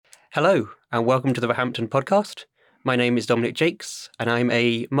Hello, and welcome to the Roehampton podcast. My name is Dominic Jakes, and I'm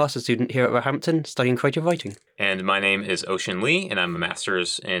a master's student here at Roehampton studying creative writing. And my name is Ocean Lee, and I'm a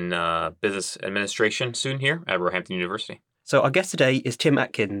master's in business administration student here at Roehampton University. So our guest today is Tim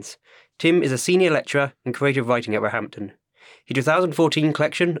Atkins. Tim is a senior lecturer in creative writing at Roehampton. His 2014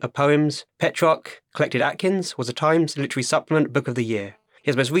 collection of poems, Petrarch, Collected Atkins, was a Times Literary Supplement Book of the Year.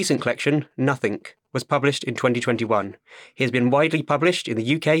 His most recent collection, Nothing, was published in 2021. He has been widely published in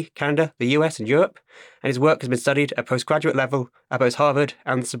the UK, Canada, the US and Europe, and his work has been studied at postgraduate level at both Harvard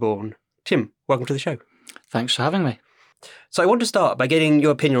and the Sorbonne. Tim, welcome to the show. Thanks for having me. So I want to start by getting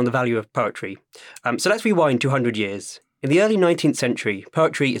your opinion on the value of poetry. So let's rewind 200 years. In the early 19th century,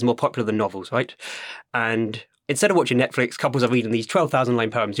 poetry is more popular than novels, right? And instead of watching Netflix, couples are reading these 12,000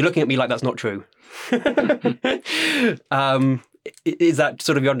 line poems. You're looking at me like that's not true. Is that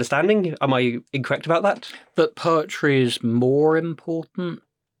sort of your understanding? Am I incorrect about that? That poetry is more important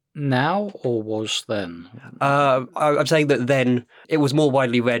now or was then? I'm saying that then it was more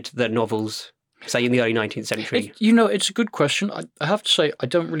widely read than novels, say in the early 19th century. It's a good question. I have to say I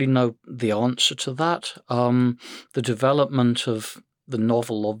don't really know the answer to that. The development of the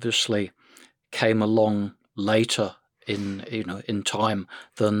novel obviously came along later in time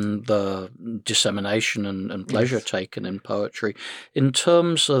than the dissemination and pleasure taken in poetry. In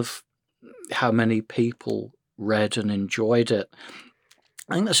terms of how many people read and enjoyed it,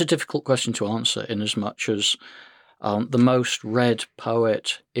 I think that's a difficult question to answer, in as much as the most read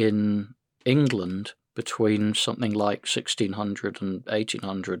poet in England between something like 1600 and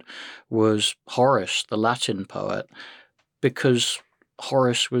 1800 was Horace, the Latin poet, because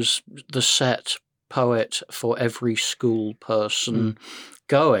Horace was the set poet for every school person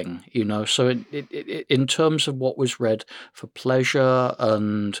going, So in terms of what was read for pleasure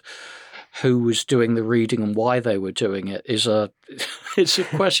and who was doing the reading and why they were doing it it's a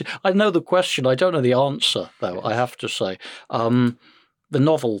question. I know the question. I don't know the answer, though, I have to say. The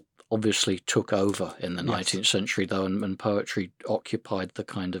novel obviously took over in the 19th century, though, and poetry occupied the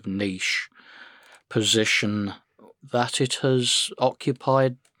kind of niche position that it has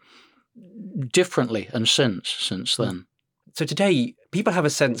occupied differently and since then. So today, people have a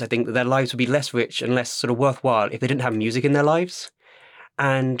sense, I think, that their lives would be less rich and less sort of worthwhile if they didn't have music in their lives.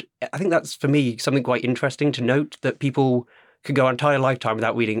 And I think that's, for me, something quite interesting to note, that people could go an entire lifetime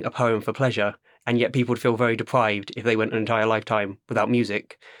without reading a poem for pleasure, and yet people would feel very deprived if they went an entire lifetime without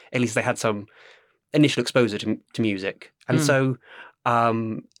music. At least they had some initial exposure to music. And so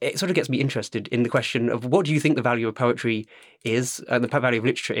it sort of gets me interested in the question of, what do you think the value of poetry is, and the value of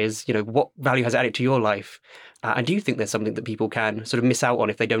literature is? What value has it added to your life? And do you think there's something that people can sort of miss out on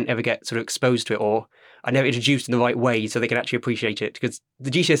if they don't ever get sort of exposed to it, or are never introduced in the right way so they can actually appreciate it? Because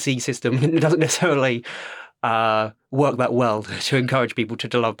the GCSE system doesn't necessarily work that well to encourage people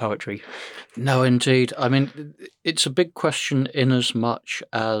to love poetry. No, indeed. I mean, it's a big question in as much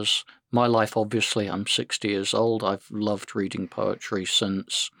as my life, obviously, I'm 60 years old. I've loved reading poetry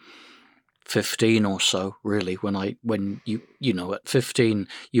since 15 or so, really. When you at 15,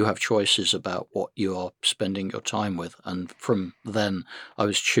 you have choices about what you are spending your time with. And from then, I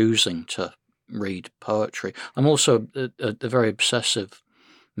was choosing to read poetry. I'm also a very obsessive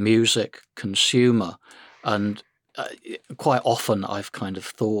music consumer. And quite often I've kind of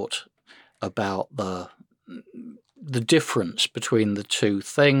thought about the difference between the two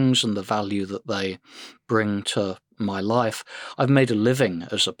things and the value that they bring to my life. I've made a living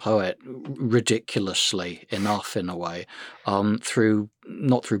as a poet, ridiculously enough in a way, not through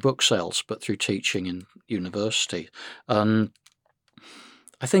book sales, but through teaching in university. I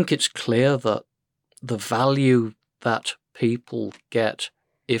think it's clear that the value that people get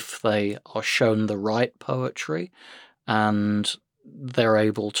if they are shown the right poetry and they're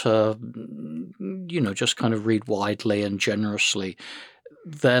able to, just kind of read widely and generously,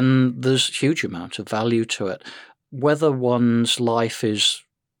 then there's a huge amount of value to it. Whether one's life is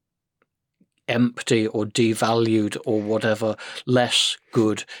empty or devalued or whatever, less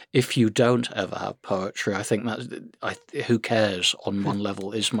good if you don't ever have poetry, I think who cares on one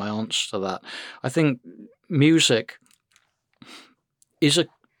level is my answer to that. I think music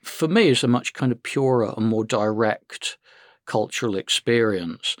for me is a much kind of purer and more direct cultural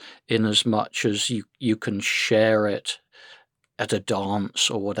experience, in as much as you can share it at a dance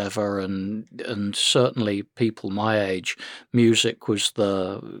or whatever, and certainly people my age, music was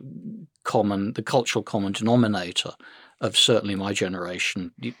the cultural common denominator of certainly my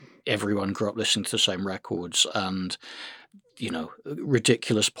generation. Everyone grew up listening to the same records, and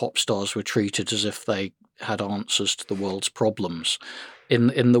ridiculous pop stars were treated as if they had answers to the world's problems,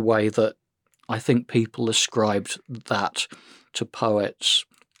 in the way that I think people ascribed that to poets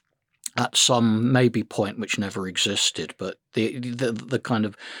at some maybe point which never existed, but the kind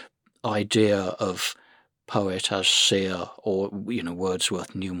of idea of poet as seer, or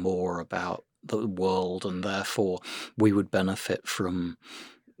Wordsworth knew more about the world and therefore we would benefit from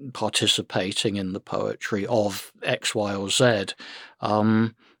participating in the poetry of X, Y, or Z.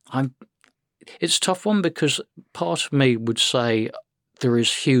 It's a tough one, because part of me would say there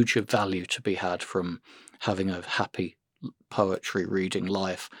is huge value to be had from having a happy poetry reading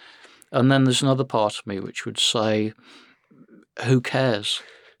life. And then there's another part of me which would say, who cares?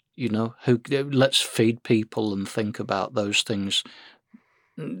 Let's feed people and think about those things.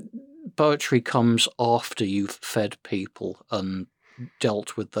 Poetry comes after you've fed people and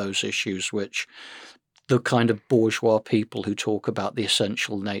dealt with those issues, which the kind of bourgeois people who talk about the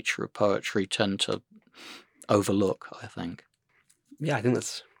essential nature of poetry tend to overlook, I think. Yeah, I think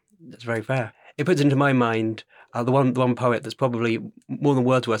that's very fair. It puts into my mind the one poet that's probably more than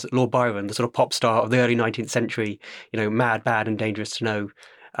Wordsworth, Lord Byron, the sort of pop star of the early 19th century, mad, bad and dangerous to know.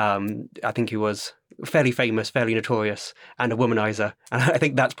 I think he was fairly famous, fairly notorious, and a womanizer. And I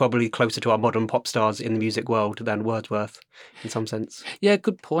think that's probably closer to our modern pop stars in the music world than Wordsworth, in some sense. Yeah,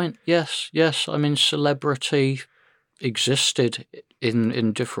 good point. Yes. I mean, celebrity existed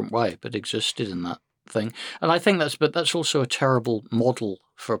in different way, but existed in that thing. And I think that's also a terrible model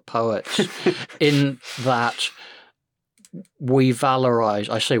for poets in that we valorize,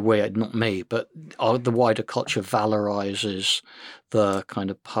 I say we, not me, but the wider culture valorizes the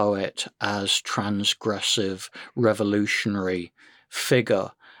kind of poet as transgressive, revolutionary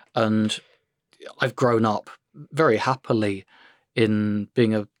figure. And I've grown up very happily in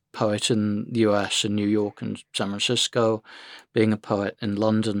being a poet in the US, in New York and San Francisco, being a poet in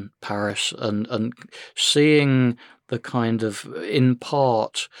London, Paris, and seeing the kind of, in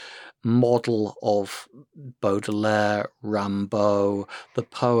part, model of Baudelaire, Rimbaud, the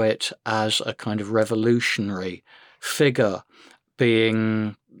poet as a kind of revolutionary figure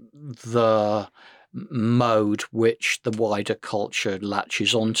being the mode which the wider culture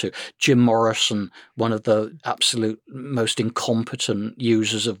latches onto. Jim Morrison, one of the absolute most incompetent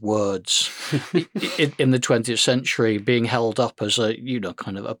users of words in the 20th century, being held up as a,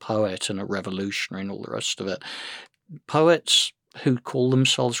 kind of a poet and a revolutionary and all the rest of it. Poets who call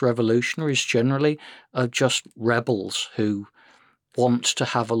themselves revolutionaries generally are just rebels who want to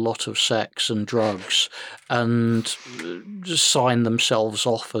have a lot of sex and drugs and sign themselves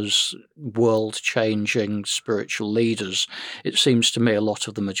off as world-changing spiritual leaders. It seems to me a lot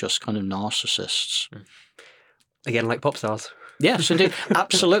of them are just kind of narcissists. Again, like pop stars. Yes, indeed.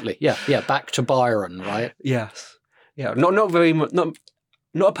 Absolutely. Yeah. Back to Byron, right? Yes. Yeah. Not very much.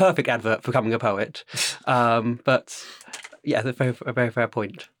 Not a perfect advert for becoming a poet, but yeah, a very fair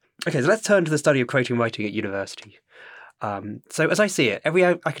point. Okay, so let's turn to the study of creative writing at university. So as I see it, every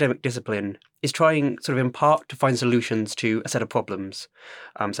academic discipline is trying sort of in part to find solutions to a set of problems.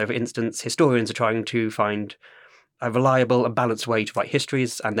 So for instance, historians are trying to find a reliable and balanced way to write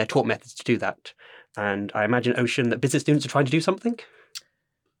histories, and they're taught methods to do that. And I imagine, Ocean, that business students are trying to do something?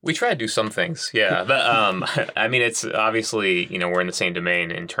 We try to do some things, yeah. But I mean, it's obviously, we're in the same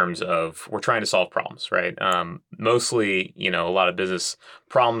domain in terms of we're trying to solve problems, right? Mostly, a lot of business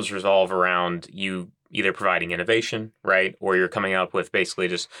problems revolve around you either providing innovation, right? Or you're coming up with basically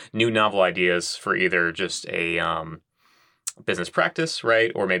just new novel ideas for either just a business practice,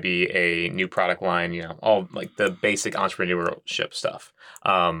 right? Or maybe a new product line, all like the basic entrepreneurship stuff.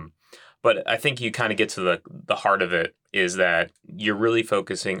 But I think you kind of get to the heart of it is that you're really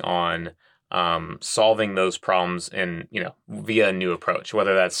focusing on solving those problems in, via a new approach,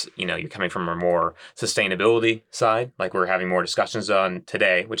 whether that's, you're coming from a more sustainability side, like we're having more discussions on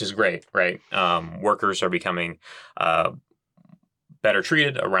today, which is great, right? Workers are becoming better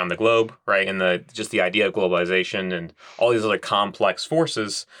treated around the globe, right? And just the idea of globalization and all these other complex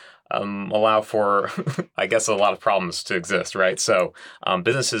forces allow for, I guess, a lot of problems to exist, right? So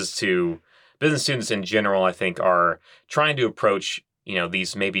business students in general, I think, are trying to approach,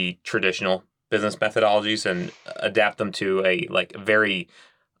 these maybe traditional business methodologies and adapt them to a very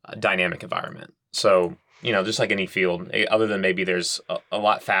dynamic environment. So, just like any field, other than maybe there's a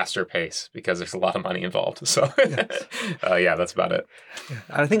lot faster pace because there's a lot of money involved. So, yes. Yeah, that's about it. Yeah.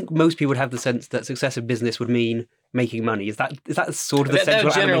 I think most people would have the sense that success in business would mean making money. Is that sort of the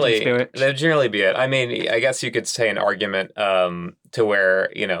central animating spirit? That'd generally be it. I mean, I guess you could say an argument to where,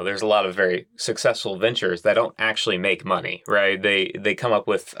 there's a lot of very successful ventures that don't actually make money, right? They come up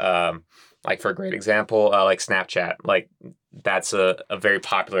with, for a great example, like Snapchat, like that's a very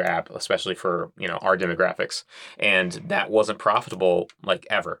popular app, especially for, our demographics. And that wasn't profitable,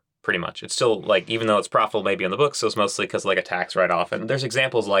 ever. pretty much. It's still like, even though it's profitable maybe on the books, it's mostly because like a tax write-off. And there's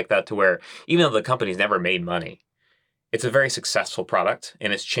examples like that to where even though the company's never made money, it's a very successful product,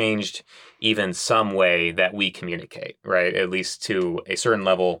 and it's changed even some way that we communicate, right? At least to a certain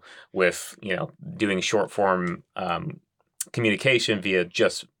level with, doing short form communication via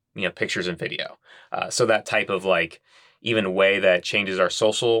just, pictures and video. So that type of like even way that changes our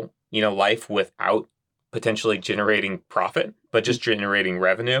social, life without potentially generating profit, but just generating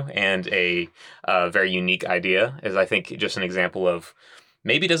revenue and a very unique idea is, I think, just an example of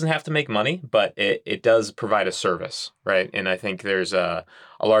maybe it doesn't have to make money, but it does provide a service, right? And I think there's a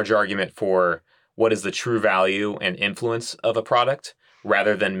large argument for what is the true value and influence of a product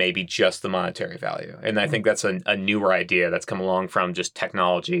rather than maybe just the monetary value. And I think that's a newer idea that's come along from just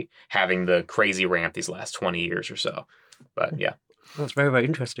technology having the crazy ramp these last 20 years or so. But yeah. That's very, very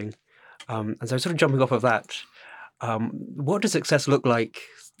interesting. And so sort of jumping off of that, what does success look like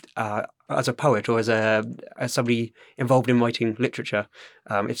as a poet or as somebody involved in writing literature?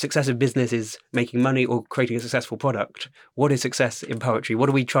 If success in business is making money or creating a successful product, what is success in poetry? What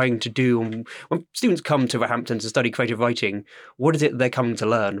are we trying to do? And when students come to Roehampton to study creative writing, what is it they're coming to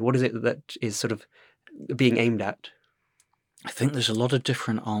learn? What is it that is sort of being aimed at? I think there's a lot of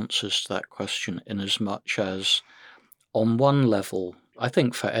different answers to that question, in as much as on one level, I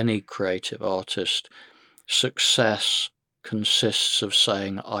think for any creative artist, success consists of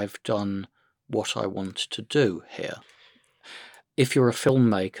saying, I've done what I wanted to do here. If you're a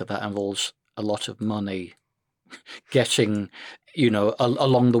filmmaker, that involves a lot of money getting,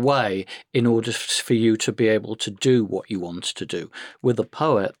 along the way in order for you to be able to do what you want to do. With a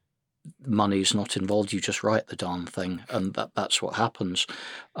poet, money's not involved. You just write the darn thing, and that's what happens.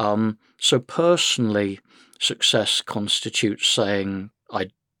 So personally, success constitutes saying, I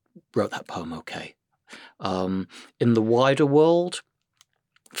wrote that poem okay. In the wider world,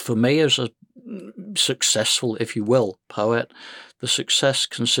 for me as a successful, if you will, poet, the success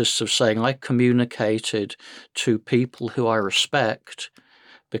consists of saying I communicated to people who I respect,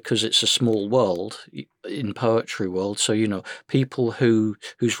 because it's a small world in poetry world. So, people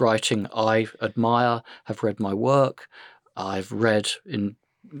whose writing I admire have read my work. I've read in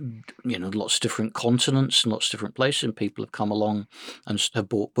lots of different continents and lots of different places, and people have come along and have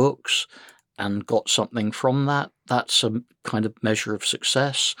bought books and got something from that. That's a kind of measure of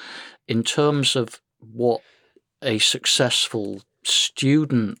success. In terms of what a successful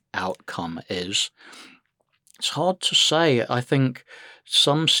student outcome is, it's hard to say. I think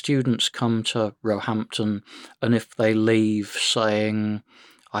some students come to Roehampton, and if they leave saying,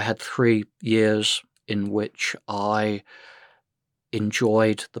 I had 3 years in which I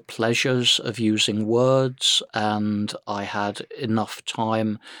enjoyed the pleasures of using words, and I had enough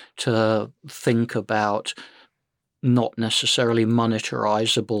time to think about not necessarily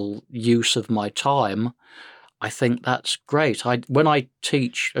monetarizable use of my time, I think that's great. When I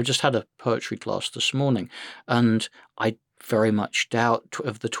teach, I just had a poetry class this morning, and I very much doubt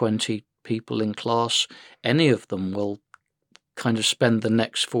of the 20 people in class, any of them will kind of spend the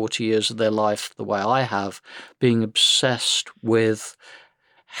next 40 years of their life the way I have, being obsessed with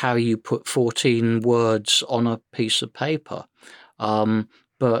how you put 14 words on a piece of paper.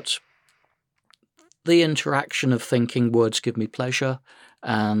 But the interaction of thinking words give me pleasure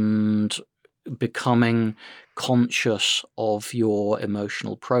and becoming conscious of your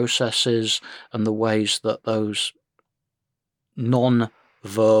emotional processes and the ways that those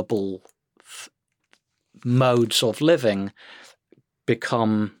non-verbal modes of living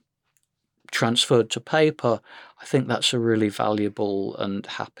become transferred to paper, I think that's a really valuable and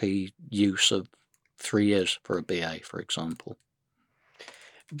happy use of 3 years for a BA, for example.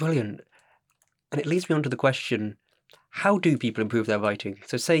 Brilliant. And it leads me on to the question, how do people improve their writing?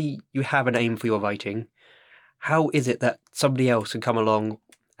 So say you have an aim for your writing, how is it that somebody else can come along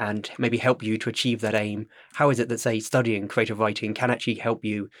and maybe help you to achieve that aim? How is it that, say, studying creative writing can actually help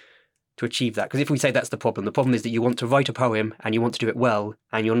you to achieve that? Because if we say that's the problem is that you want to write a poem and you want to do it well,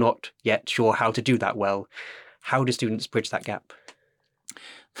 and you're not yet sure how to do that well. How do students bridge that gap?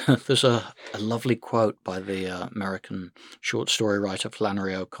 There's a lovely quote by the American short story writer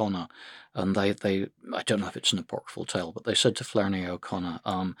Flannery O'Connor, and they I don't know if it's an apocryphal tale, but they said to Flannery O'Connor,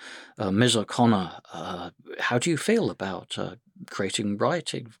 Ms. O'Connor, how do you feel about creating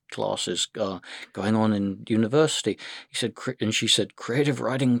writing classes going on in university? She said, creative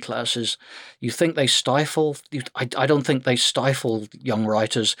writing classes, you think they stifle? I don't think they stifle young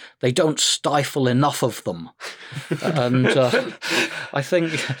writers. They don't stifle enough of them. And I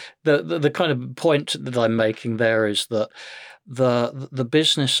think the kind of point that I'm making there is that the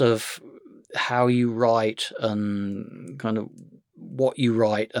business of how you write and kind of what you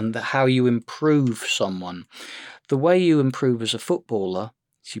write and how you improve someone. The way you improve as a footballer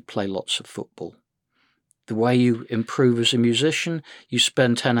is you play lots of football. The way you improve as a musician, you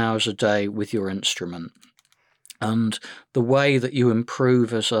spend 10 hours a day with your instrument. And the way that you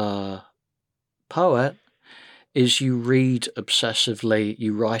improve as a poet is you read obsessively,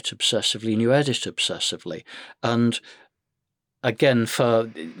 you write obsessively, and you edit obsessively. And again, for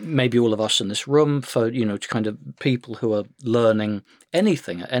maybe all of us in this room, for, kind of people who are learning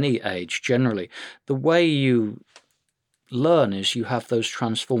anything at any age generally, the way you learn is you have those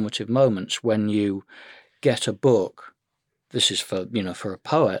transformative moments when you get a book. This is for a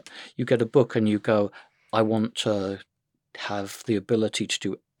poet. You get a book and you go, I want to have the ability to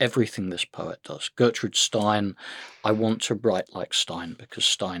do everything this poet does. Gertrude Stein, I want to write like Stein because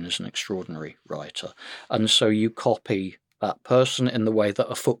Stein is an extraordinary writer. And so you copy that person in the way that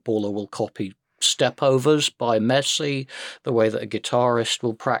a footballer will copy stepovers by Messi, the way that a guitarist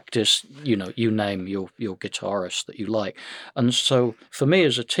will practice, you name your guitarist that you like. And so for me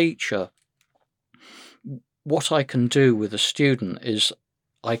as a teacher, what I can do with a student is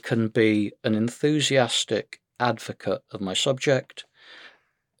I can be an enthusiastic advocate of my subject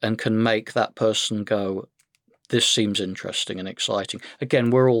and can make that person go, this seems interesting and exciting.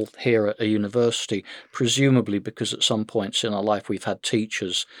 Again, we're all here at a university, presumably because at some points in our life we've had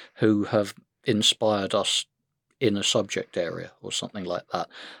teachers who have inspired us in a subject area or something like that.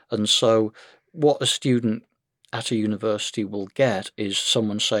 And so what a student at a university will get is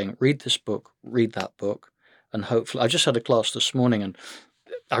someone saying, read this book, read that book. And hopefully, I just had a class this morning and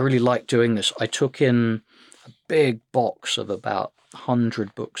I really like doing this. I took in a big box of about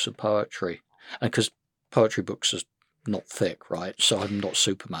 100 books of poetry. And because poetry books are not thick, right? So I'm not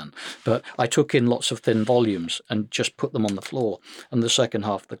Superman. But I took in lots of thin volumes and just put them on the floor. And the second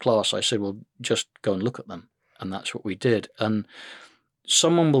half of the class, I said, well, just go and look at them. And that's what we did. And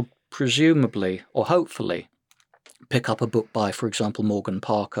someone will presumably, or hopefully, pick up a book by, for example, Morgan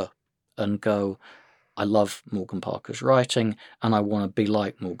Parker and go, I love Morgan Parker's writing and I want to be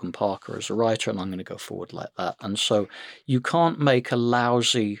like Morgan Parker as a writer and I'm going to go forward like that. And so you can't make a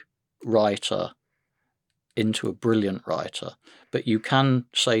lousy writer into a brilliant writer, but you can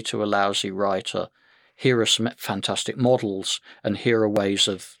say to a lousy writer, here are some fantastic models and here are ways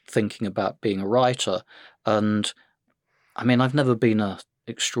of thinking about being a writer. And I mean, I've never been a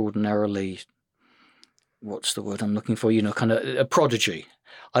extraordinarily, what's the word I'm looking for, kind of a prodigy.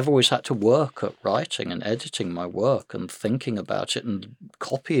 I've always had to work at writing and editing my work and thinking about it and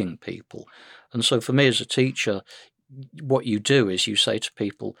copying people. And so for me as a teacher, what you do is you say to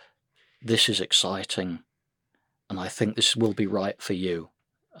people, this is exciting and I think this will be right for you.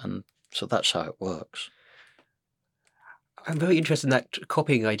 And so that's how it works. I'm very interested in that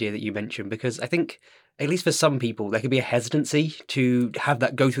copying idea that you mentioned because I think, at least for some people, there can be a hesitancy to have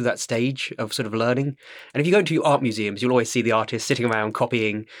that go through that stage of sort of learning. And if you go to art museums, you'll always see the artists sitting around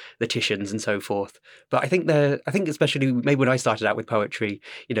copying the Titians and so forth. But I think especially maybe when I started out with poetry,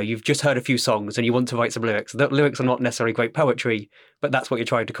 you've just heard a few songs and you want to write some lyrics. The lyrics are not necessarily great poetry, but that's what you're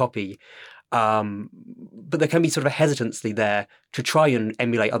trying to copy. But there can be sort of a hesitancy there to try and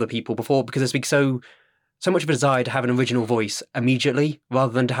emulate other people because there's been so much of a desire to have an original voice immediately,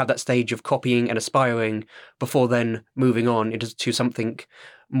 rather than to have that stage of copying and aspiring before then moving on into something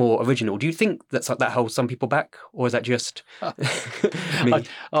more original. Do you think that holds some people back, or is that just me?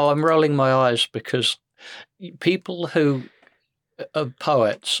 I'm rolling my eyes because people who are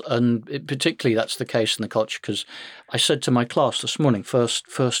poets, and particularly that's the case in the culture, because I said to my class this morning,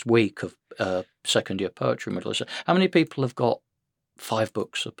 first week of second year poetry module, I said, how many people have got 5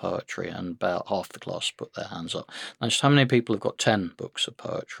 books of poetry? And about half the class put their hands up. And I said, how many people have got 10 books of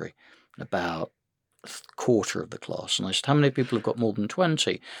poetry? And about a quarter of the class. And I said, how many people have got more than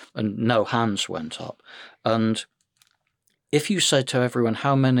 20? And no hands went up. And if you said to everyone,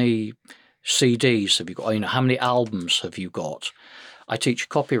 how many CDs have you got? How many albums have you got? I teach a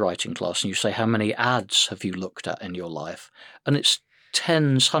copywriting class and you say, how many ads have you looked at in your life? And it's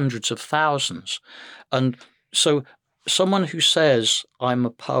tens, hundreds of thousands. And so someone who says, I'm a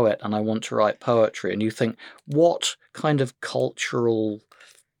poet and I want to write poetry, and you think, what kind of cultural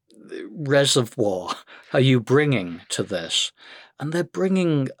reservoir are you bringing to this? And they're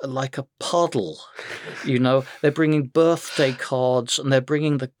bringing like a puddle, they're bringing birthday cards and they're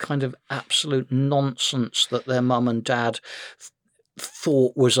bringing the kind of absolute nonsense that their mum and dad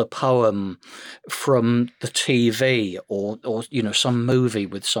thought was a poem from the TV or some movie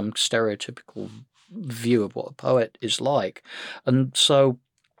with some stereotypical view of what a poet is like. And so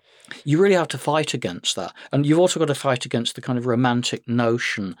you really have to fight against that. And you've also got to fight against the kind of romantic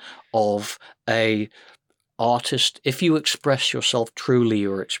notion of artist, if you express yourself truly,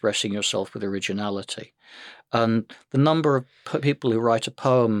 you're expressing yourself with originality. And the number of people who write a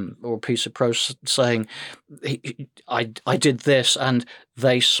poem or a piece of prose saying, I did this, and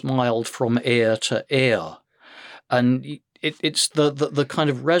they smiled from ear to ear. And it's the kind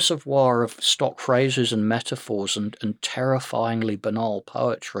of reservoir of stock phrases and metaphors and terrifyingly banal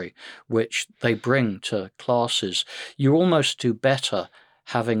poetry which they bring to classes. You almost do better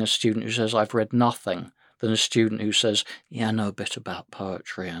having a student who says, I've read nothing, than a student who says, yeah, I know a bit about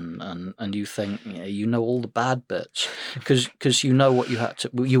poetry, and you think, yeah, you know all the bad bits because you know what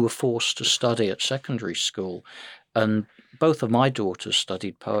you were forced to study at secondary school. And both of my daughters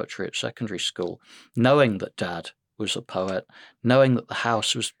studied poetry at secondary school, knowing that Dad was a poet, knowing that the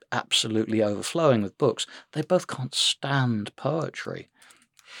house was absolutely overflowing with books. They both can't stand poetry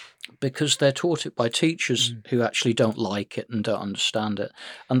because they're taught it by teachers who actually don't like it and don't understand it.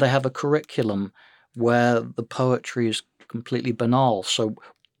 And they have a curriculum where the poetry is completely banal. So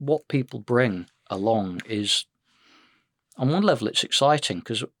what people bring along is, on one level, it's exciting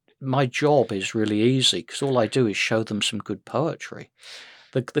because my job is really easy because all I do is show them some good poetry.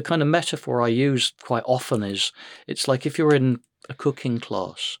 The kind of metaphor I use quite often is, it's like if you're in a cooking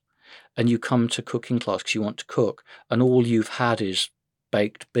class and you come to cooking class because you want to cook and all you've had is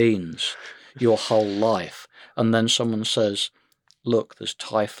baked beans your whole life, and then someone says, look, there's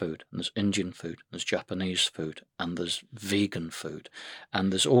Thai food, and there's Indian food, and there's Japanese food, and there's vegan food,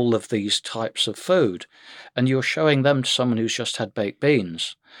 and there's all of these types of food. And you're showing them to someone who's just had baked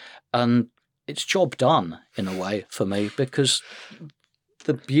beans. And it's job done, in a way, for me, because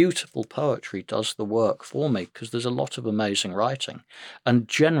the beautiful poetry does the work for me, because there's a lot of amazing writing. And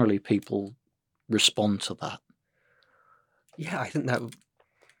generally people respond to that. Yeah, I think that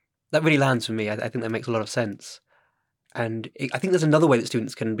really lands for me. I think that makes a lot of sense. And I think there's another way that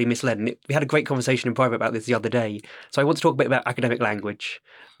students can be misled. And we had a great conversation in private about this the other day. So I want to talk a bit about academic language.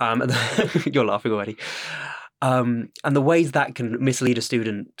 You're laughing already. And the ways that can mislead a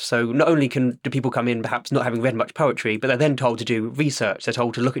student. So not only do people come in perhaps not having read much poetry, but they're then told to do research. They're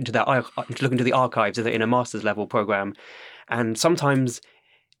told to look into the archives if they're in a master's level program. And sometimes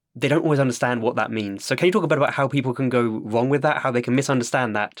they don't always understand what that means. So can you talk a bit about how people can go wrong with that, how they can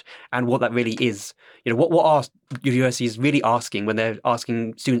misunderstand that, and what that really is? You know, what are universities really asking when they're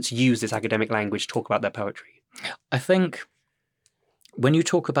asking students to use this academic language to talk about their poetry? I think when you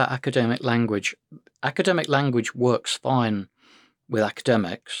talk about academic language works fine with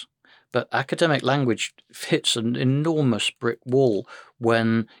academics, but academic language hits an enormous brick wall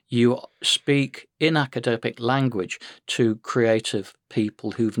when you speak in academic language to creative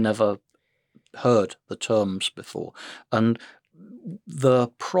people who've never heard the terms before. And the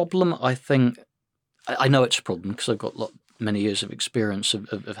problem, I think, I know it's a problem because I've got many years of experience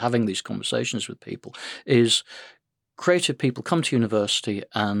of having these conversations with people, is creative people come to university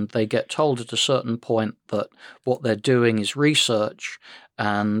and they get told at a certain point that what they're doing is research,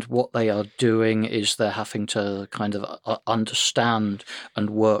 and what they are doing is they're having to kind of understand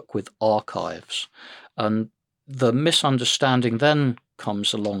and work with archives. And the misunderstanding then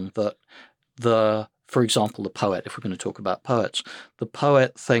comes along that for example, the poet, if we're going to talk about poets, the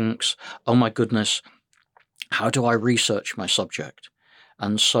poet thinks, oh my goodness, how do I research my subject?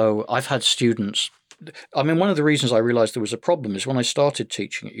 And so I've had students, I mean, one of the reasons I realized there was a problem is when I started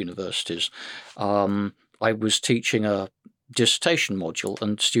teaching at universities, I was teaching a dissertation module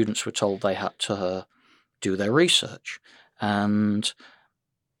and students were told they had to do their research. And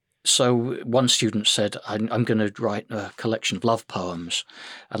so one student said, I'm going to write a collection of love poems.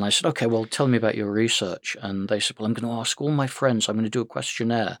 And I said, okay, well, tell me about your research. And they said, well, I'm going to ask all my friends. I'm going to do a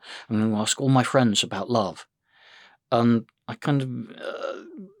questionnaire. I'm going to ask all my friends about love. And I kind of,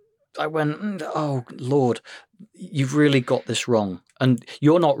 I went, oh, Lord, you've really got this wrong. And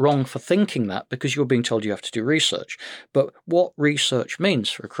you're not wrong for thinking that because you're being told you have to do research. But what research means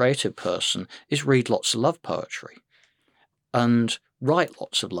for a creative person is read lots of love poetry and write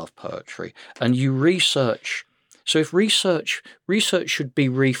lots of love poetry. And you research. So if research should be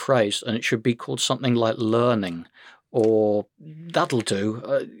rephrased and it should be called something like learning, or that'll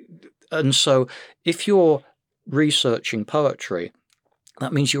do. And so if you're researching poetry,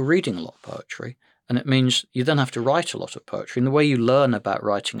 that means you're reading a lot of poetry, and it means you then have to write a lot of poetry. And the way you learn about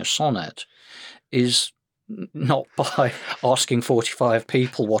writing a sonnet is not by asking 45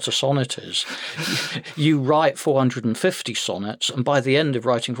 people what a sonnet is. You write 450 sonnets, and by the end of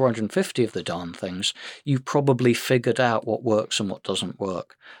writing 450 of the darn things, you've probably figured out what works and what doesn't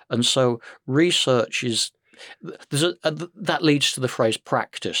work. And so research is... that leads to the phrase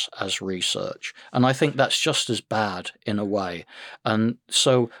practice as research. And I think that's just as bad in a way. And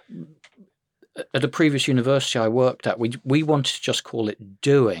so at a previous university I worked at, we wanted to just call it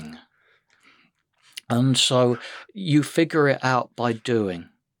doing. And so you figure it out by doing,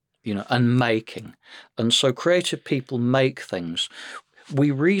 and making. And so creative people make things.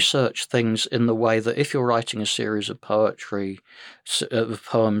 We research things in the way that if you're writing a series of poems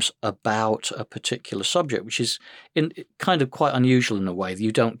about a particular subject, which is kind of quite unusual in a way.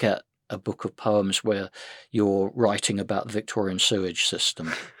 You don't get a book of poems where you're writing about the Victorian sewage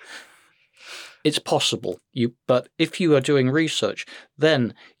system. It's possible, but if you are doing research,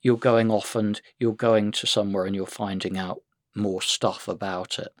 then you're going off and you're going to somewhere and you're finding out more stuff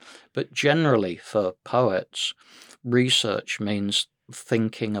about it. But generally, for poets, research means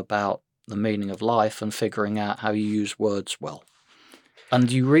thinking about the meaning of life and figuring out how you use words well.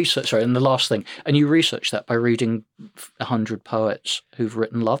 And you research, and the last thing, and you research that by reading 100 poets who've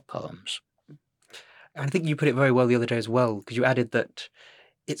written love poems. And I think you put it very well the other day as well, because you added that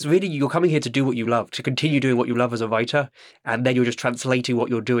it's really, you're coming here to do what you love, to continue doing what you love as a writer, and then you're just translating what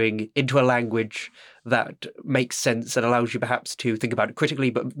you're doing into a language that makes sense and allows you perhaps to think about it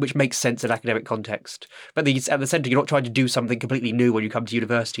critically, but which makes sense in academic context. But at the centre, you're not trying to do something completely new when you come to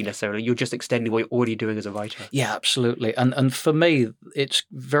university necessarily. You're just extending what you're already doing as a writer. Yeah, absolutely. And for me, it's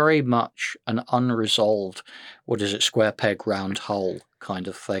very much an unresolved, square peg, round hole kind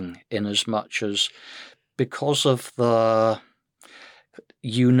of thing, in as much as because of the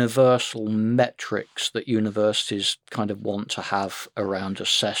universal metrics that universities kind of want to have around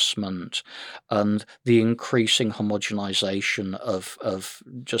assessment and the increasing homogenization of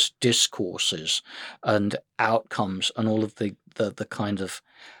just discourses and outcomes and all of the kind of,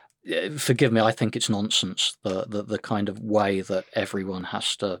 forgive me, I think it's nonsense, the kind of way that everyone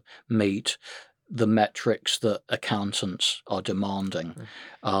has to meet the metrics that accountants are demanding,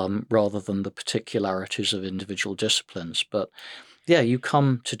 rather than the particularities of individual disciplines. But yeah, you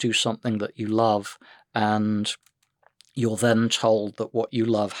come to do something that you love, and you're then told that what you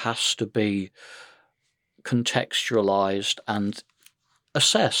love has to be contextualized and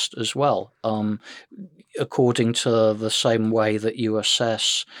assessed as well, according to the same way that you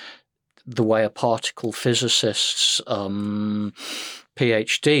assess the way a particle physicist's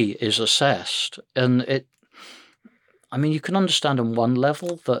PhD is assessed. And you can understand on one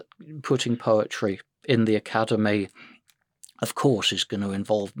level that putting poetry in the academy, of course, is going to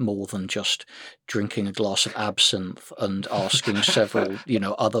involve more than just drinking a glass of absinthe and asking several,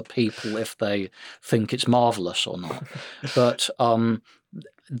 other people if they think it's marvelous or not. But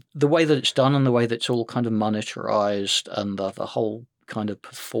the way that it's done and the way that it's all kind of monetarized and the whole kind of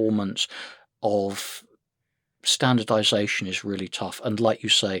performance of standardization is really tough. And like you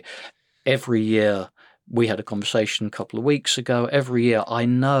say, every year, we had a conversation a couple of weeks ago. Every year, I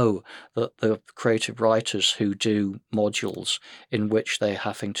know that the creative writers who do modules in which they're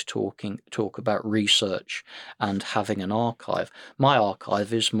having to talk about research and having an archive. My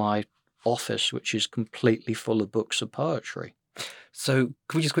archive is my office, which is completely full of books of poetry. So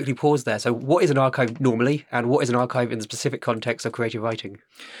can we just quickly pause there? So what is an archive normally, and what is an archive in the specific context of creative writing?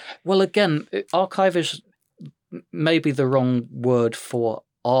 Well, again, archive is maybe the wrong word for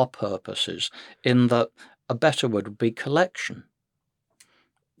our purposes, in that a better word would be collection.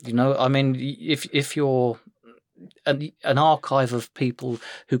 If you're an archive of people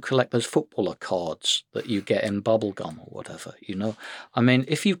who collect those footballer cards that you get in bubblegum or whatever,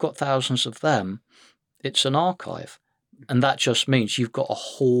 if you've got thousands of them, it's an archive. And that just means you've got a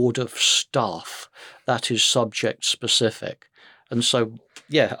hoard of stuff that is subject specific. And so,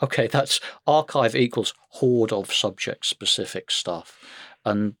 yeah, okay, that's archive equals hoard of subject specific stuff.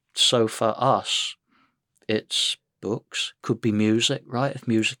 And so for us, it's books, could be music, right? If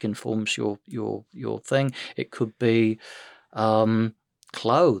music informs your thing, it could be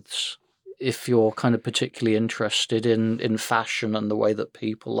clothes. If you're kind of particularly interested in fashion and the way that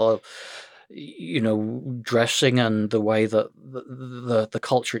people are, dressing and the way that the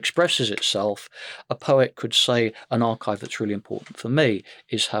culture expresses itself, a poet could say an archive that's really important for me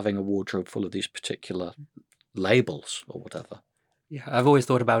is having a wardrobe full of these particular labels or whatever. Yeah, I've always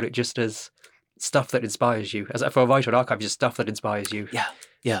thought about it just as stuff that inspires you. As for a writer, an archive is just stuff that inspires you.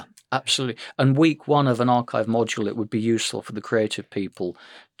 Yeah, absolutely. And week one of an archive module, it would be useful for the creative people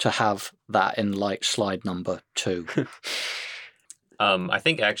to have that in like slide number 2. I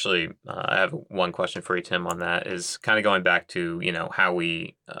think actually I have one question for you, Tim, on that, is kind of going back to, how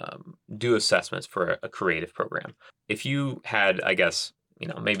we do assessments for a creative program. If you had, I guess,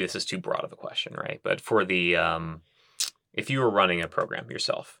 maybe this is too broad of a question, right? But for the, if you were running a program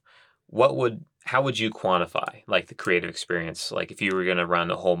yourself, how would you quantify like the creative experience? Like if you were going to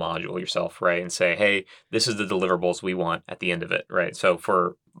run a whole module yourself, right? And say, hey, this is the deliverables we want at the end of it, right? So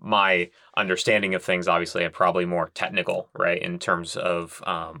for my understanding of things, obviously I'm probably more technical, right? In terms of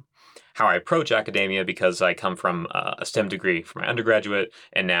how I approach academia, because I come from a STEM degree for my undergraduate,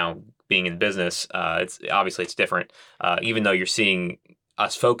 and now being in business, it's different. Even though you're seeing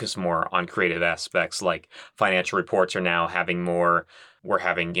us focus more on creative aspects, like financial reports are now having more. We're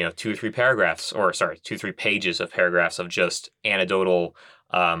having 2 or 3 paragraphs, or sorry, 2 or 3 pages of paragraphs of just anecdotal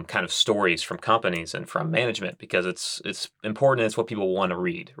kind of stories from companies and from management, because it's important. It's what people want to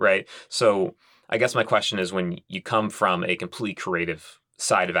read, right? So I guess my question is, when you come from a completely creative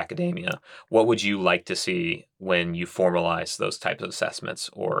side of academia, what would you like to see when you formalize those types of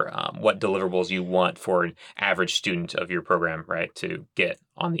assessments, or what deliverables you want for an average student of your program, right, to get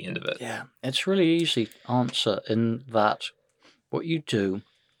on the end of it? Yeah, it's really easy to answer in that what you do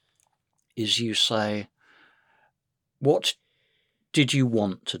is you say, what did you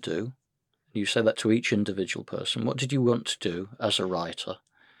want to do? You say that to each individual person. What did you want to do as a writer?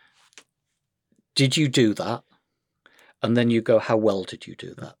 Did you do that? And then you go, how well did you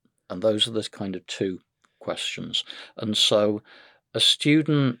do that? And those are the kind of 2 questions. And so a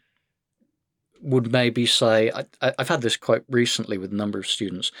student would maybe say, I've had this quite recently with a number of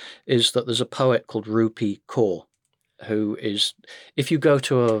students, is that there's a poet called Rupi Kaur, who is, if you go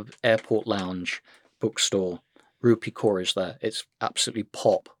to a airport lounge bookstore, Rupi Kaur is there. It's absolutely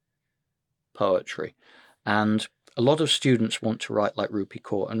pop poetry. And a lot of students want to write like Rupi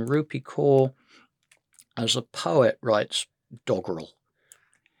Kaur. And Rupi Kaur, as a poet, writes doggerel.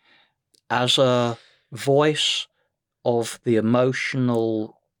 As a voice of the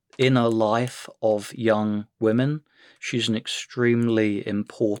emotional inner life of young women, she's an extremely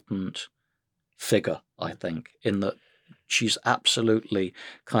important figure, I think, in that she's absolutely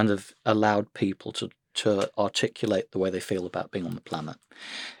kind of allowed people to articulate the way they feel about being on the planet.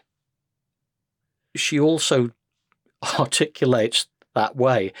 She also articulates that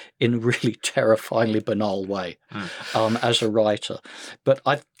way in a really terrifyingly banal way as a writer. But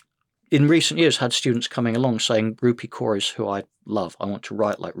I've, in recent years, had students coming along saying, Rupi Kaur is who I love. I want to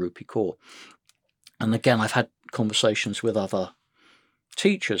write like Rupi Kaur. And again, I've had conversations with other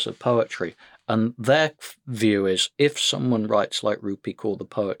teachers of poetry, and their view is, if someone writes like Rupi Kaur, the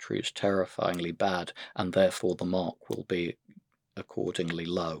poetry is terrifyingly bad, and therefore the mark will be accordingly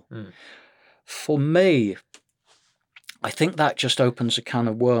low. For me, I think that just opens a can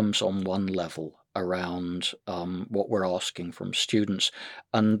of worms on one level around what we're asking from students,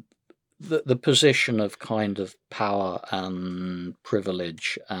 and the position of kind of power and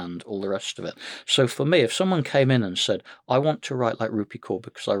privilege and all the rest of it. So for me, if someone came in and said, I want to write like Rupi Kaur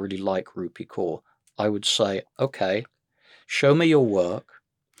because I really like Rupi Kaur, I would say, okay, show me your work.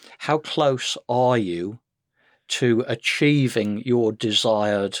 How close are you to achieving your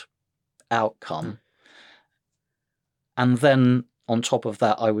desired outcome? And then on top of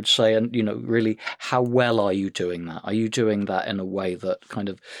that, I would say, and really, how well are you doing that? Are you doing that in a way that kind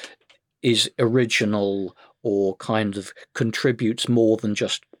of is original or kind of contributes more than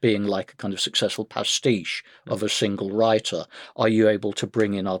just being like a kind of successful pastiche of a single writer? Are you able to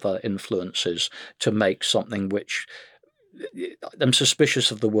bring in other influences to make something which, I'm suspicious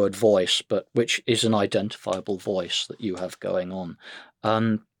of the word voice, but which is an identifiable voice that you have going on?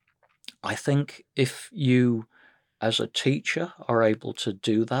 I think if you, as a teacher, are able to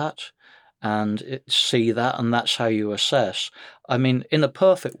do that and see that, and that's how you assess. I mean, in a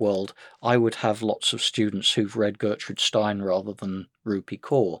perfect world, I would have lots of students who've read Gertrude Stein rather than Rupi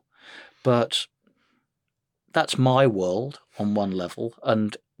Kaur. But that's my world on one level,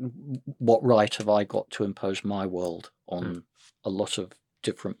 and what right have I got to impose my world on a lot of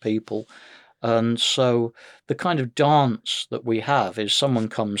different people? And so the kind of dance that we have is someone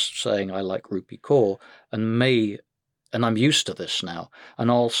comes saying, I like Rupi Kaur, and I'm used to this now, and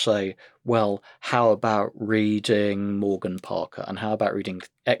I'll say, well, how about reading Morgan Parker, and how about reading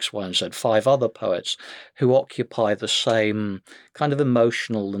X, Y, and Z, 5 other poets who occupy the same kind of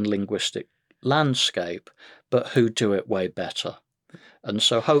emotional and linguistic landscape, but who do it way better. And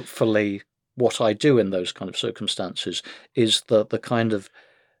so hopefully what I do in those kind of circumstances is the kind of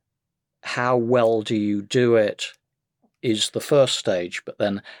how well do you do it is the first stage, but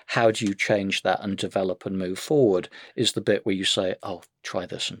then how do you change that and develop and move forward is the bit where you say, oh, try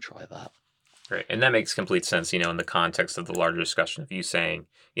this and try that. Right. And that makes complete sense, in the context of the larger discussion of you saying,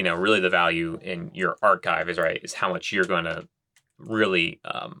 really the value in your archive is how much you're going to really,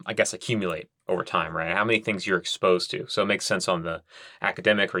 I guess, accumulate over time, right? How many things you're exposed to. So it makes sense on the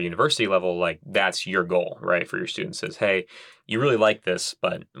academic or university level, like that's your goal, right? For your students is, hey, you really like this,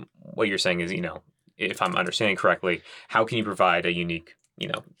 but what you're saying is, if I'm understanding correctly, how can you provide a unique,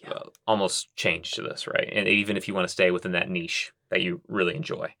 almost change to this, right? And even if you want to stay within that niche that you really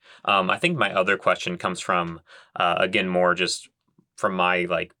enjoy. I think my other question comes from, again, more just from my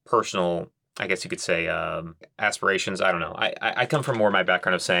like personal, I guess you could say, aspirations. I don't know. I come from more my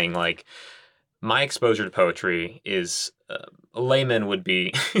background of saying like, my exposure to poetry is, a layman would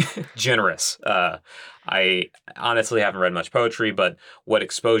be generous. I honestly haven't read much poetry, but what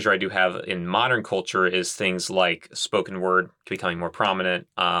exposure I do have in modern culture is things like spoken word becoming more prominent,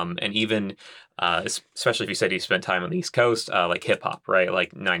 and even, especially if you said you spent time on the East Coast, like hip hop, right?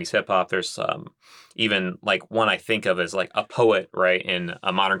 Like 90s hip hop. There's even like one I think of as like a poet, right? In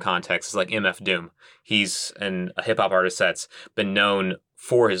a modern context is like MF Doom. He's a hip hop artist that's been known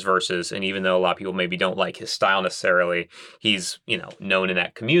for his verses, and even though a lot of people maybe don't like his style necessarily, he's known in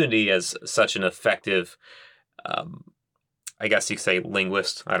that community as such an effective, I guess you could say,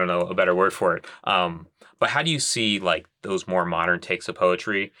 linguist. I don't know a better word for it. But how do you see like those more modern takes of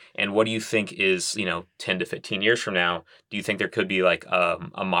poetry, and what do you think is 10 to 15 years from now? Do you think there could be like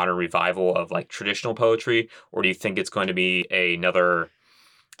a modern revival of like traditional poetry, or do you think it's going to be another,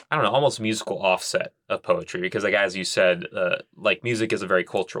 I don't know, almost musical offset of poetry? Because like, as you said, like music is a very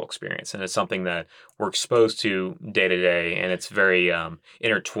cultural experience, and it's something that we're exposed to day to day, and it's very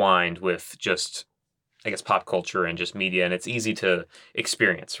intertwined with just, I guess, pop culture and just media, and it's easy to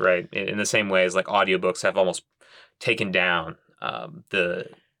experience, right? In the same way as like audiobooks have almost taken down the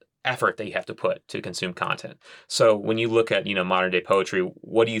effort that you have to put to consume content. So when you look at, modern day poetry,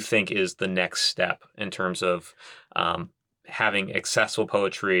 what do you think is the next step in terms of having accessible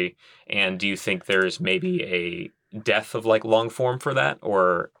poetry? And do you think there's maybe a death of like long form for that?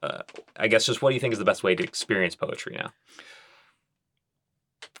 Or I guess just what do you think is the best way to experience poetry now?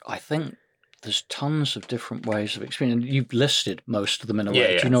 I think there's tons of different ways of experiencing. You've listed most of them in a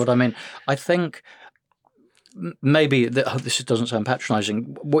way. Yeah. Do you know what I mean? I think maybe, this doesn't sound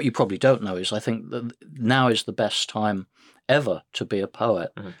patronizing, what you probably don't know is I think that now is the best time ever to be a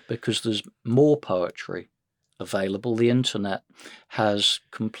poet, because there's more poetry available. The internet has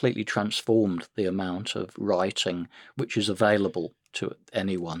completely transformed the amount of writing which is available to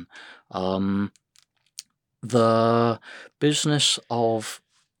anyone. The business of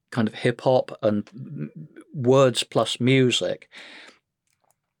kind of hip hop and words plus music,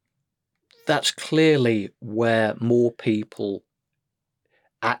 that's clearly where more people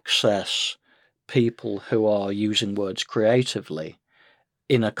access people who are using words creatively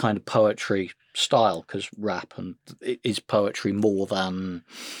in a kind of poetry style, because rap and is poetry more than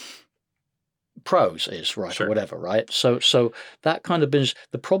prose is, right? Sure. Or whatever, right? So that kind of business.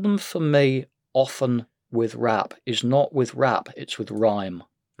 The problem for me often with rap is not with rap, it's with rhyme.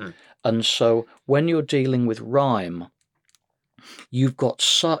 And so when you're dealing with rhyme, you've got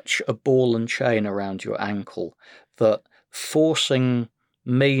such a ball and chain around your ankle that forcing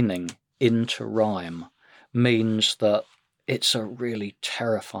meaning into rhyme means that it's a really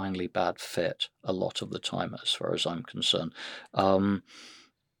terrifyingly bad fit a lot of the time, as far as I'm concerned.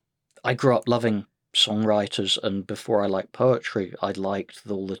 I grew up loving songwriters, and before I liked poetry, I liked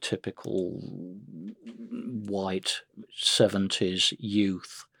all the typical white 70s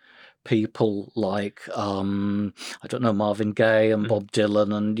youth people like I don't know, Marvin Gaye and Bob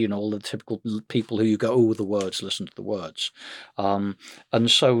Dylan, and all the typical people who you go, oh, the words, listen to the words. And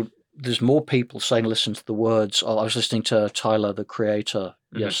so there's more people saying listen to the words. I was listening to Tyler the Creator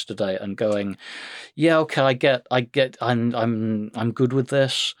yesterday and going, yeah, okay, I get I'm good with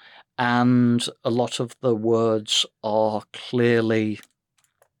this, and a lot of the words are clearly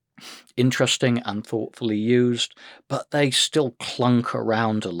interesting and thoughtfully used, but they still clunk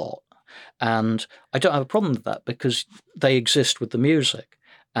around a lot. And I don't have a problem with that, because they exist with the music.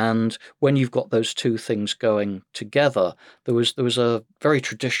 And when you've got those two things going together, there was a very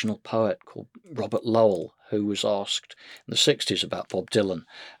traditional poet called Robert Lowell who was asked in the 60s about Bob Dylan,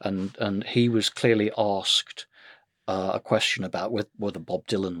 and he was clearly asked a question about whether Bob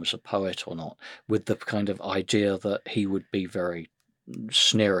Dylan was a poet or not, with the kind of idea that he would be very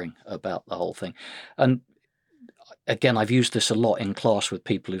sneering about the whole thing. And again, I've used this a lot in class with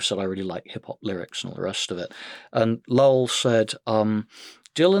people who said I really like hip hop lyrics and all the rest of it. And Lowell said,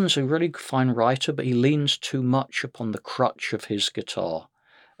 Dylan's a really fine writer, but he leans too much upon the crutch of his guitar.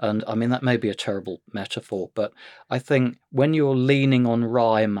 And I mean, that may be a terrible metaphor, but I think when you're leaning on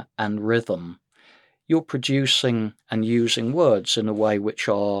rhyme and rhythm, you're producing and using words in a way which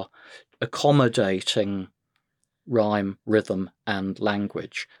are accommodating rhyme, rhythm, and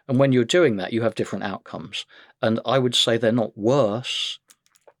language. And when you're doing that, you have different outcomes. And I would say they're not worse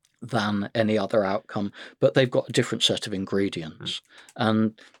than any other outcome, but they've got a different set of ingredients.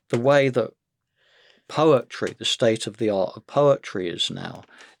 And the way that poetry, the state of the art of poetry is now,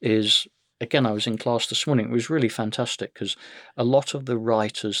 is, again, I was in class this morning, it was really fantastic because a lot of the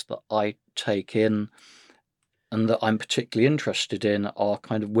writers that I take in and that I'm particularly interested in are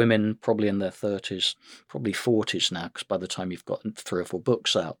kind of women probably in their 30s, probably 40s now, because by the time you've got 3 or 4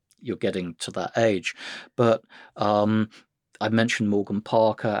 books out, you're getting to that age. But I mentioned Morgan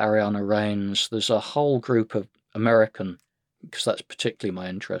Parker, Ariana Reines. There's a whole group of American, because that's particularly my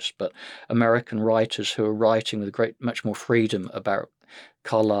interest, but American writers who are writing with much more freedom about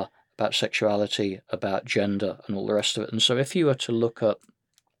colour, about sexuality, about gender, and all the rest of it. And so if you were to look at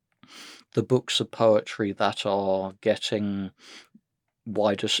the books of poetry that are getting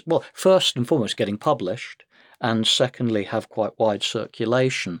wider, well, first and foremost, getting published, and secondly, have quite wide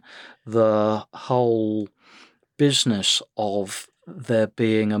circulation, the whole business of there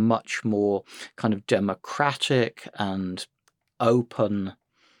being a much more kind of democratic and open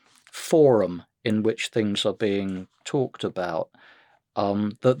forum in which things are being talked about.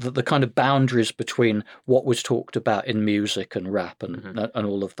 The kind of boundaries between what was talked about in music and rap and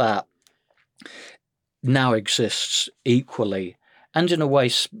all of that now exists equally, and in a way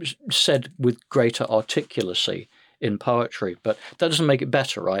said with greater articulacy in poetry. But that doesn't make it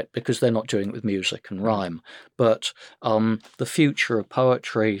better, right? Because they're not doing it with music and rhyme. But the future of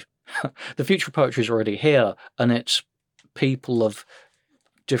poetry, the future of poetry is already here, and it's people of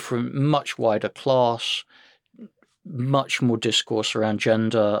different, much wider class, much more discourse around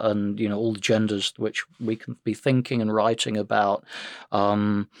gender and, all the genders which we can be thinking and writing about.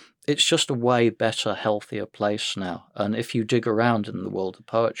 It's just a way better, healthier place now. And if you dig around in the world of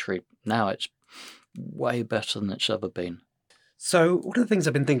poetry, now it's way better than it's ever been. So one of the things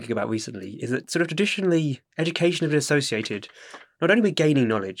I've been thinking about recently is that sort of traditionally education has been associated not only with gaining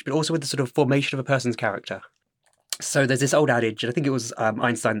knowledge, but also with the sort of formation of a person's character. So there's this old adage, and I think it was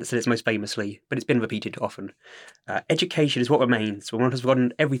Einstein that said it most famously, but it's been repeated often. Education is what remains when one has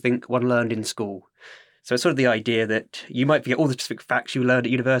forgotten everything one learned in school. So it's sort of the idea that you might forget all the specific facts you learned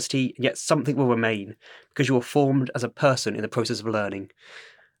at university, and yet something will remain because you were formed as a person in the process of learning.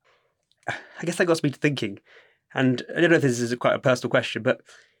 I guess that got me to thinking, and I don't know if this is quite a personal question, but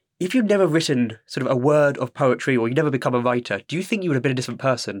if you'd never written sort of a word of poetry or you'd never become a writer, do you think you would have been a different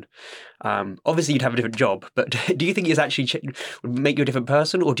person? Obviously, you'd have a different job, but do you think it's actually would make you a different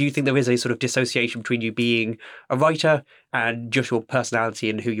person, or do you think there is a sort of dissociation between you being a writer and just your personality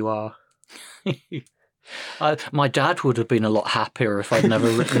and who you are? My dad would have been a lot happier if I'd never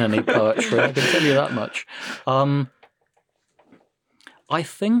written any poetry. I can tell you that much. I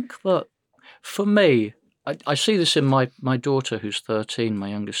think that for me, I see this in my daughter who's 13, my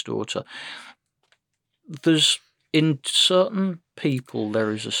youngest daughter. In certain people,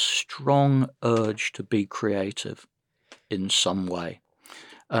 there is a strong urge to be creative in some way.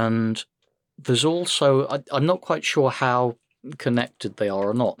 And there's also, I'm not quite sure how connected they are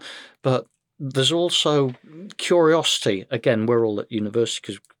or not, but there's also curiosity. Again, we're all at university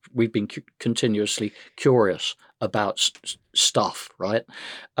because we've been continuously curious about stuff, right?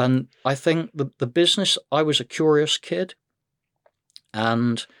 And I think the business, I was a curious kid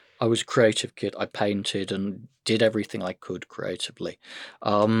and I was a creative kid. I painted and did everything I could creatively.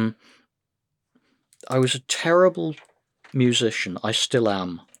 I was a terrible musician. I still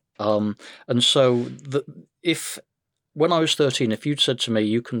am. And so when I was 13, if you'd said to me,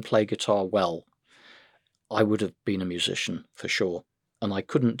 you can play guitar well, I would have been a musician for sure. And I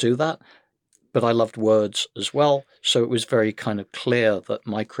couldn't do that, but I loved words as well. So it was very kind of clear that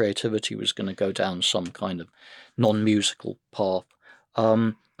my creativity was going to go down some kind of non-musical path.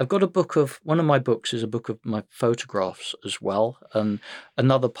 I've got one of my books is a book of my photographs as well. And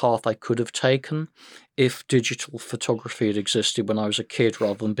another path I could have taken if digital photography had existed when I was a kid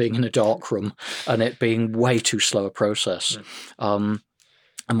rather than being in a dark room and it being way too slow a process. I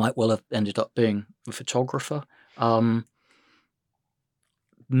might well have ended up being a photographer.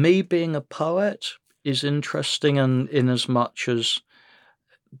 Me being a poet is interesting in as much as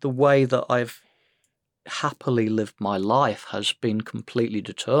the way that I've happily lived my life has been completely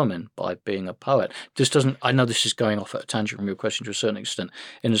determined by being a poet. I know this is going off at a tangent from your question to a certain extent,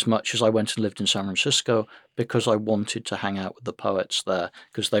 in as much as I went and lived in San Francisco because I wanted to hang out with the poets there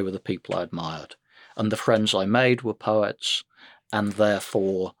because they were the people I admired. And the friends I made were poets, and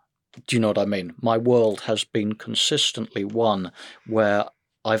therefore, do you know what I mean? My world has been consistently one where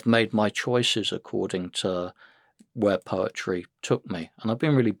I've made my choices according to where poetry took me. And I've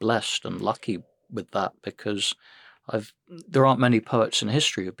been really blessed and lucky with that because There aren't many poets in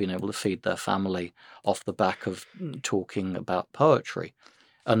history who've been able to feed their family off the back of talking about poetry.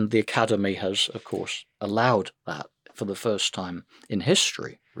 And the Academy has, of course, allowed that for the first time in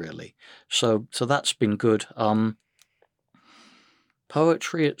history, really. So that's been good.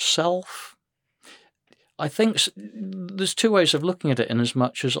 Poetry itself, I think there's two ways of looking at it, in as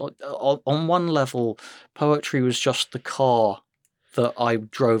much as on one level, poetry was just the car that I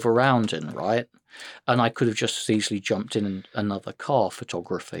drove around in, right? And I could have just as easily jumped in another car,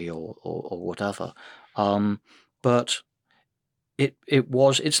 photography or whatever. But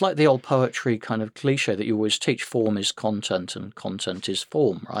it's like the old poetry kind of cliche that you always teach: form is content and content is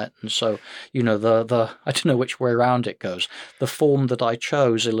form, right? And so, the I don't know which way around it goes. The form that I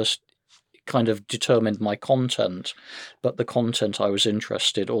chose kind of determined my content, but the content I was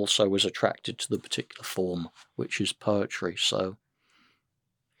interested also was attracted to the particular form, which is poetry. So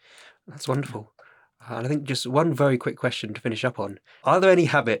that's wonderful. And I think just one very quick question to finish up on. Are there any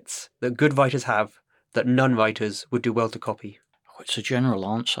habits that good writers have that non-writers would do well to copy? It's a general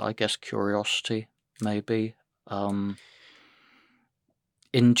answer, I guess. Curiosity, maybe.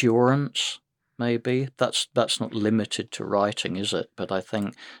 Endurance, maybe. That's not limited to writing, is it? But I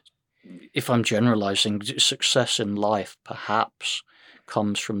think, if I'm generalizing, success in life perhaps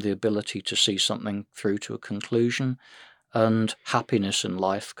comes from the ability to see something through to a conclusion, and happiness in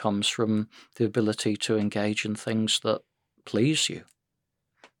life comes from the ability to engage in things that please you.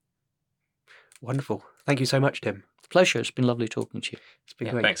 Wonderful. Thank you so much, Tim. Pleasure. It's been lovely talking to you. It's been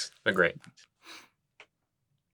great. Thanks. It's been great.